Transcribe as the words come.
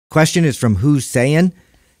Question is from Who's Saying.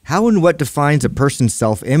 How and what defines a person's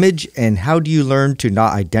self-image, and how do you learn to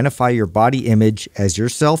not identify your body image as your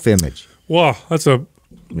self-image? Wow, that's a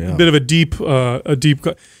bit of a deep.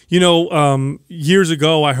 You know, years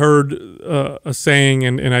ago I heard a saying,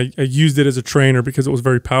 and I used it as a trainer because it was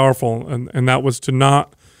very powerful, and that was to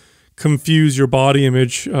not confuse your body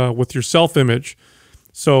image with your self-image.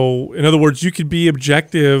 So, in other words, you could be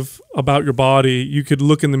objective about your body. You could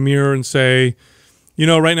look in the mirror and say, you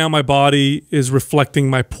know, right now my body is reflecting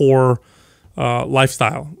my poor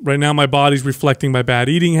lifestyle. Right now my body's reflecting my bad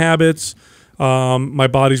eating habits. My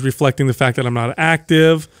body's reflecting the fact that I'm not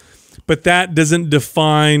active. But that doesn't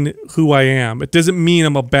define who I am. It doesn't mean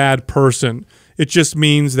I'm a bad person. It just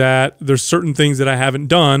means that there's certain things that I haven't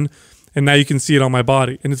done, and now you can see it on my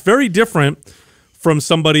body. And it's very different from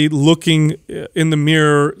somebody looking in the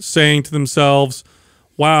mirror saying to themselves,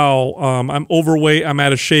 wow, I'm overweight, I'm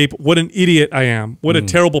out of shape. What an idiot I am. What a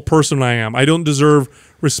terrible person I am. I don't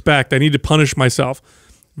deserve respect. I need to punish myself.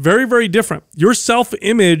 Very, very different. Your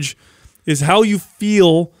self-image is how you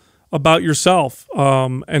feel about yourself,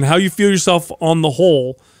 and how you feel yourself on the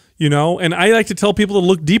whole, you know. And I like to tell people to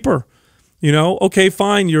look deeper. You know, okay,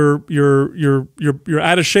 fine, you're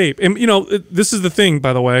out of shape. And you know, this is the thing,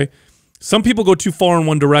 by the way. Some people go too far in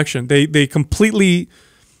one direction. They completely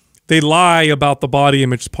lie about the body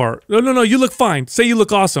image part. No, you look fine. Say you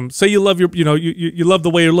look awesome. Say you love you love the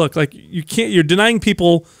way you look. Like you can't. You're denying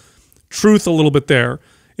people truth a little bit there.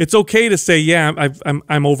 It's okay to say, yeah,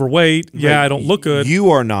 I'm overweight. Yeah, right. I don't look good.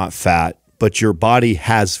 You are not fat, but your body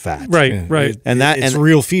has fat. Right, yeah, right. It's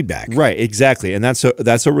real feedback. Right, exactly. And that's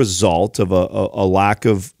a result of a lack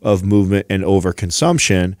of movement and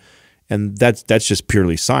overconsumption. And that's just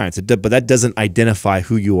purely science. But that doesn't identify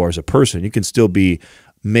who you are as a person. You can still be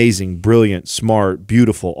amazing, brilliant, smart,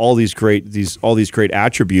 beautiful, all these great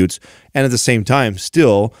attributes, and at the same time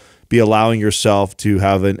still be allowing yourself to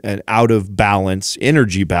have an out of balance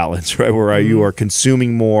energy balance, right? Where you are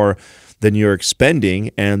consuming more than you're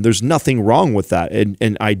expending, and there's nothing wrong with that.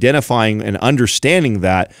 And identifying and understanding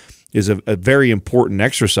that is a very important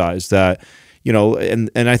exercise that, you know,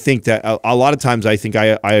 and I think that a lot of times I think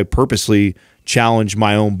I purposely challenge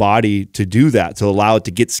my own body to do that, to allow it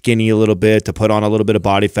to get skinny a little bit, to put on a little bit of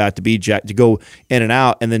body fat, to be jacked, to go in and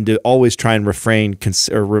out, and then to always try and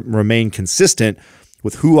remain consistent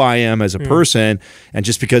with who I am as a person. And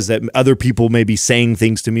just because that other people may be saying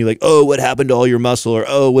things to me like, oh, what happened to all your muscle? Or,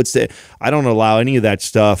 oh, what's that? I don't allow any of that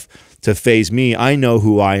stuff to phase me. I know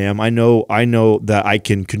who I am. I know that I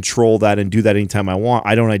can control that and do that anytime I want.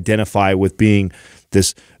 I don't identify with being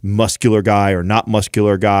this muscular guy or not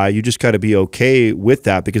muscular guy. You just got to be okay with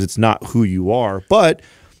that because it's not who you are. But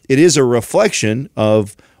it is a reflection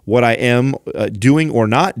of what I am doing or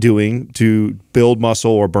not doing to build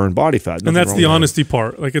muscle or burn body fat. And that's the honesty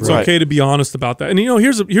part. Like, it's okay to be honest about that. And you know,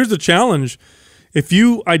 here's the challenge. If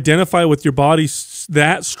you identify with your body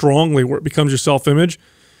that strongly where it becomes your self-image,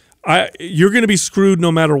 you're going to be screwed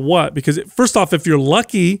no matter what. Because first off, if you're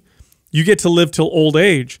lucky, you get to live till old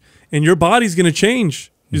age, and your body's going to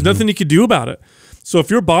change. There's nothing you can do about it. So if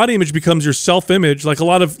your body image becomes your self-image, like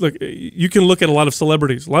you can look at a lot of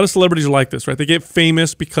celebrities. A lot of celebrities are like this, right? They get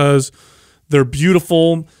famous because they're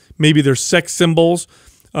beautiful. Maybe they're sex symbols.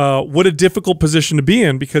 What a difficult position to be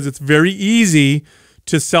in, because it's very easy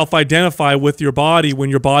to self-identify with your body when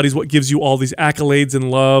your body's what gives you all these accolades and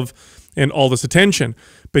love and all this attention.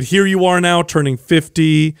 But here you are now turning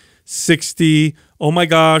 50, 60. Oh my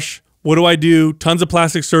gosh, what do I do? Tons of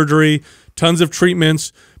plastic surgery, tons of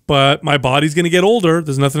treatments. But my body's going to get older.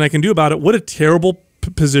 There's nothing I can do about it. What a terrible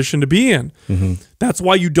position to be in. That's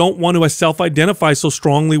why you don't want to self-identify so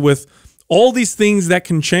strongly with all these things that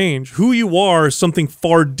can change. Who you are is something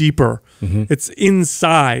far deeper. It's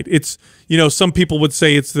inside. It's, you know, some people would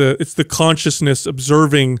say it's the consciousness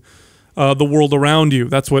observing the world around you.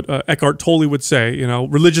 That's what Eckhart Tolle would say. You know,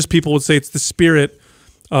 religious people would say it's the spirit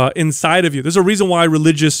inside of you. There's a reason why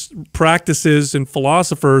religious practices and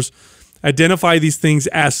philosophers identify these things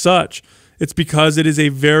as such. It's because it is a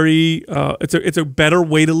very it's a better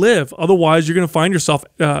way to live. Otherwise, you're going to find yourself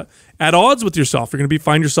at odds with yourself. You're going to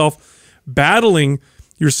find yourself battling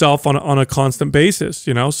yourself on a constant basis.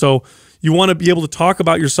 You know, so you want to be able to talk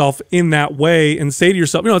about yourself in that way and say to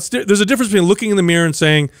yourself, you know, there's a difference between looking in the mirror and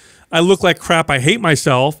saying, I look like crap, I hate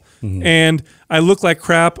myself, and I look like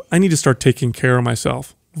crap, I need to start taking care of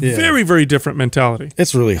myself. Very, very different mentality.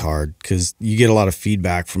 It's really hard because you get a lot of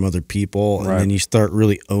feedback from other people, and then you start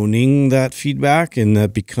really owning that feedback, and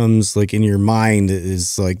that becomes like in your mind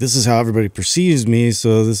is like, this is how everybody perceives me,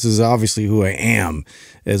 so this is obviously who I am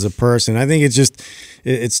as a person. I think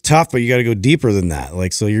it's tough, but you got to go deeper than that.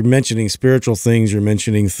 Like, so you're mentioning spiritual things, you're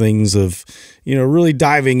mentioning things of, really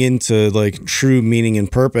diving into like true meaning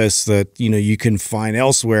and purpose that, you can find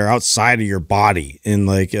elsewhere outside of your body. And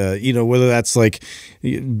like, whether that's like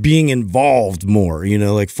being involved more,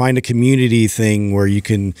 like find a community thing where you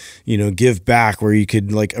can, give back, where you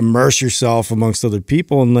could like immerse yourself amongst other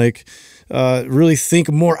people and like, really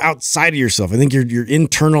think more outside of yourself. I think your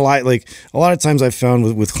internalized, like a lot of times I've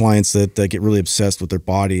found with clients that get really obsessed with their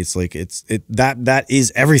body. It's like, that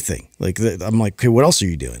is everything. Like I'm like, okay, what else are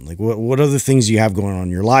you doing? Like what other things do you have going on in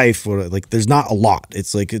your life? Like there's not a lot.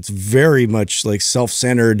 It's like, it's very much like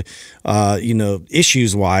self-centered,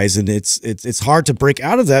 issues wise. And it's hard to break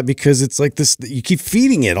out of that because it's like this, you keep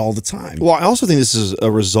feeding it all the time. Well, I also think this is a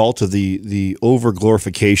result of the over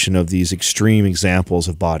glorification of these extreme examples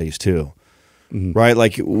of bodies too. Right,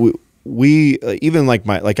 like we even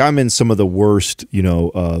like I'm in some of the worst,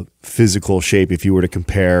 physical shape. If you were to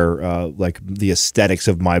compare like the aesthetics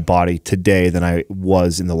of my body today than I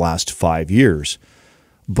was in the last 5 years,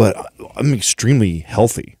 but I'm extremely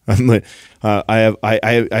healthy. I'm like,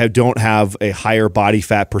 I don't have a higher body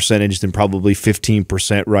fat percentage than probably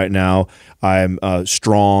 15% right now. I'm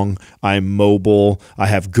strong. I'm mobile. I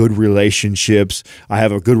have good relationships. I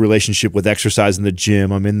have a good relationship with exercise in the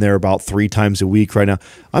gym. I'm in there about 3 times a week right now.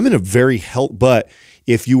 I'm in a very but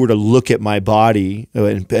if you were to look at my body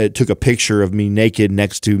and took a picture of me naked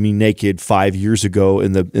next to me naked 5 years ago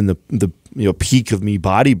in the peak of me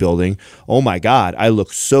bodybuilding, oh my God, I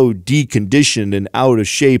look so deconditioned and out of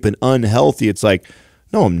shape and unhealthy. It's like,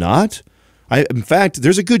 no, I'm not. In fact,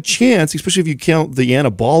 there's a good chance, especially if you count the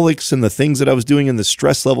anabolics and the things that I was doing and the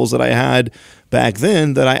stress levels that I had back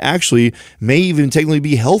then, that I actually may even technically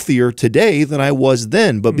be healthier today than I was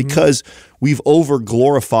then. But because we've over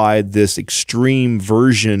glorified this extreme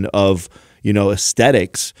version of,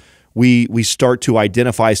 aesthetics, we start to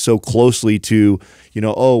identify so closely to,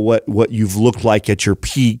 what you've looked like at your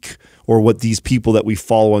peak, or what these people that we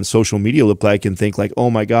follow on social media look like, and think like, oh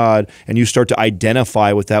my God. And you start to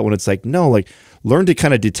identify with that when it's like, no, like learn to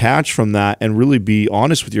kind of detach from that and really be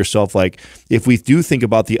honest with yourself. Like if we do think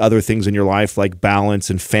about the other things in your life, like balance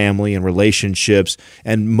and family and relationships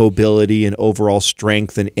and mobility and overall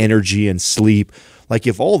strength and energy and sleep, like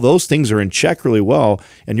if all those things are in check really well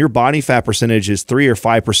and your body fat percentage is 3 or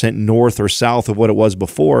 5% north or south of what it was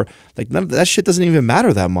before, like none of that shit doesn't even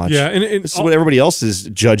matter that much. Yeah, and this is what everybody else is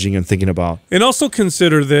judging and thinking about. And also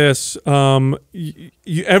consider this: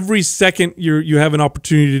 every second you have an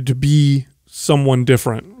opportunity to be someone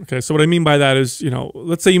different. Okay, so what I mean by that is,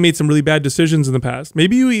 let's say you made some really bad decisions in the past.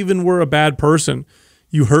 Maybe you even were a bad person.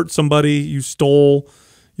 You hurt somebody, you stole,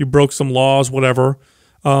 you broke some laws, whatever.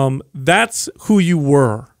 That's who you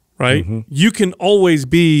were, right? You can always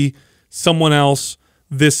be someone else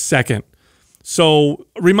this second. So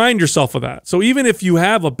remind yourself of that. So even if you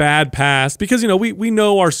have a bad past, because, we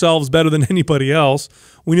know ourselves better than anybody else.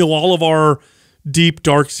 We know all of our deep,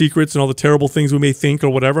 dark secrets and all the terrible things we may think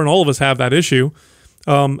or whatever, and all of us have that issue.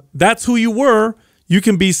 That's who you were. You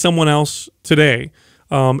can be someone else today.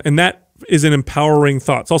 And that is an empowering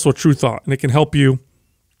thought. It's also a true thought, and it can help you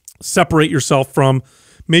separate yourself from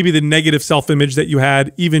maybe the negative self-image that you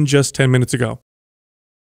had even just 10 minutes ago.